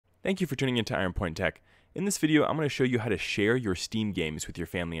Thank you for tuning into Iron Point Tech. In this video, I'm going to show you how to share your Steam games with your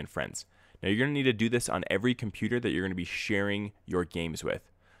family and friends. Now, you're going to need to do this on every computer that you're going to be sharing your games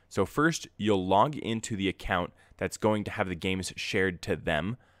with. So first, you'll log into the account that's going to have the games shared to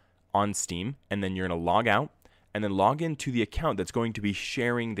them on Steam, and then you're going to log out, and then log into the account that's going to be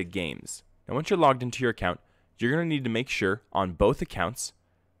sharing the games. Now, once you're logged into your account, you're going to need to make sure on both accounts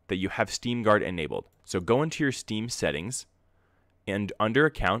that you have Steam Guard enabled. So go into your Steam settings, and under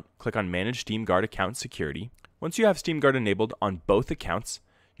Account, click on Manage Steam Guard Account Security. Once you have Steam Guard enabled on both accounts,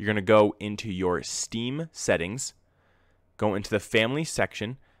 you're going to go into your Steam settings, go into the Family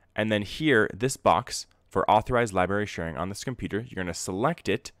section, and then here, this box for Authorized Library Sharing on this computer, you're going to select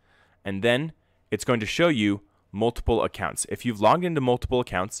it, and then it's going to show you multiple accounts. If you've logged into multiple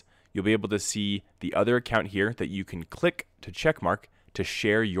accounts, you'll be able to see the other account here that you can click to checkmark to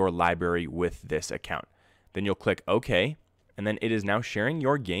share your library with this account. Then you'll click OK, and then it is now sharing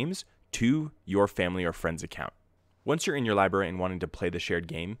your games to your family or friends account. Once you're in your library and wanting to play the shared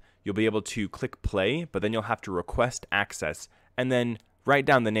game, you'll be able to click play, but then you'll have to request access and then write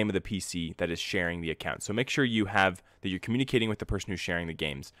down the name of the PC that is sharing the account. So make sure you have that you're communicating with the person who's sharing the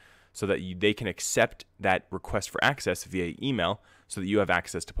games so that they can accept that request for access via email so that you have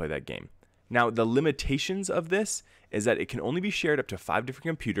access to play that game. Now, the limitations of this is that it can only be shared up to 5 different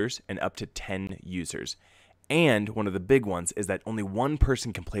computers and up to 10 users. And one of the big ones is that only one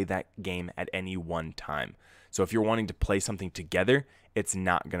person can play that game at any one time. So if you're wanting to play something together, it's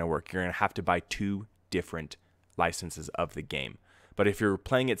not going to work. You're going to have to buy 2 different licenses of the game. But if you're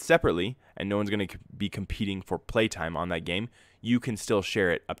playing it separately and no one's going to be competing for playtime on that game, you can still share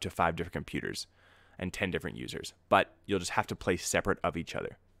it up to 5 different computers and 10 different users. But you'll just have to play separate of each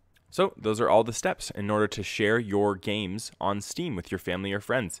other. So those are all the steps in order to share your games on Steam with your family or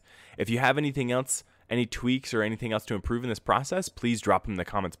friends. If you have anything else, any tweaks or anything else to improve in this process, please drop them in the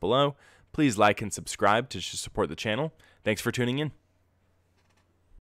comments below. Please like and subscribe to support the channel. Thanks for tuning in.